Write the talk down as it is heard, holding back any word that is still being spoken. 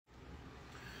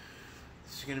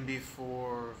It's going to be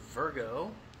for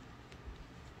Virgo.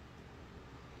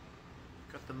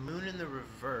 Got the moon in the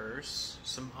reverse,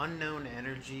 some unknown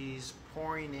energies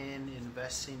pouring in,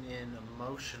 investing in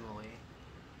emotionally.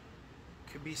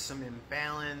 Could be some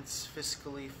imbalance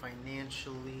fiscally,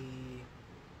 financially.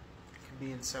 Could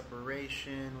be in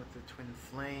separation with the twin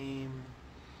flame.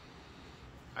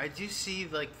 I do see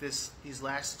like these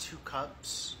last two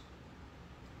cups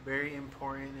very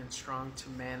important and strong to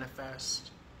manifest.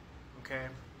 Okay?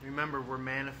 Remember, we're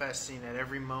manifesting at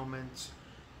every moment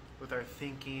with our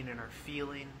thinking and our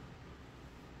feeling.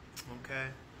 Okay?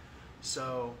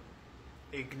 So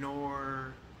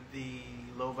ignore the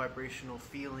low vibrational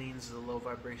feelings, the low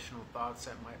vibrational thoughts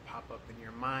that might pop up in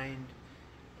your mind,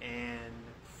 and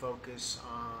focus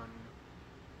on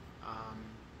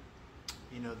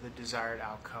the desired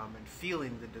outcome and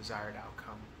feeling the desired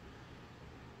outcome.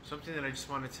 Something that I just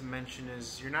wanted to mention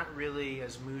is you're not really,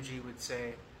 as Muji would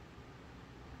say,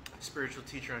 spiritual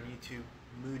teacher on YouTube,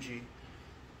 Muji,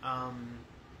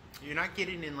 you're not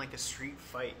getting in like a street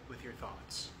fight with your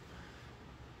thoughts.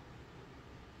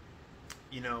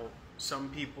 Some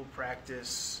people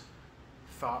practice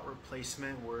thought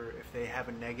replacement, where if they have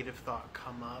a negative thought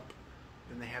come up,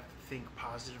 then they have to think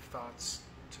positive thoughts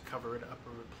to cover it up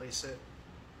or replace it.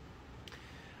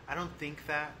 I don't think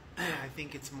that. I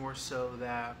think it's more so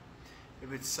that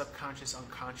if it's subconscious,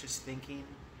 unconscious thinking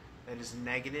that is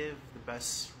negative, the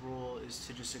best rule is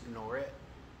to just ignore it,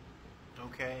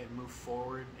 okay, and move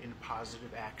forward in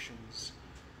positive actions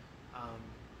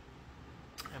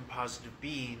and positive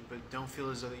being, but don't feel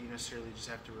as though that you necessarily just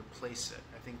have to replace it.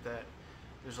 I think that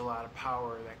there's a lot of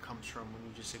power that comes from when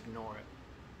you just ignore it,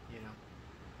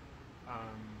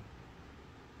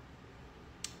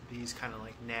 these kind of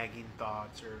like nagging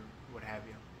thoughts or what have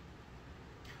you.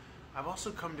 I've also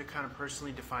come to kind of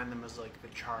personally define them as like the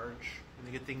charge. And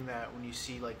the good thing that when you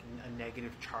see like a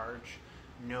negative charge,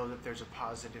 know that there's a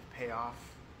positive payoff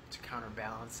to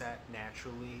counterbalance that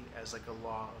naturally as like a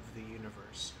law of the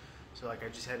universe. So like I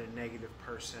just had a negative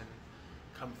person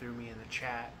come through me in the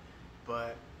chat,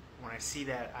 but when I see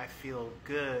that, I feel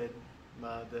good,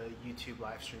 the YouTube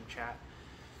live stream chat,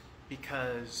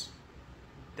 because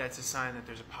that's a sign that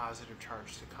there's a positive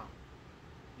charge to come.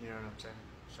 You know what I'm saying?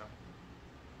 So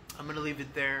I'm going to leave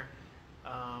it there.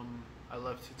 I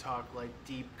love to talk like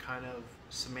deep kind of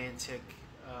semantic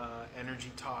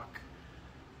energy talk.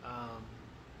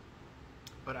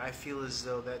 But I feel as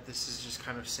though that this is just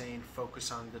kind of saying focus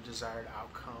on the desired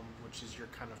outcome, which is your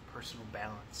kind of personal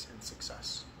balance and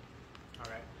success.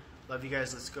 All right. Love you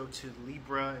guys. Let's go to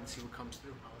Libra and see what comes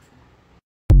through.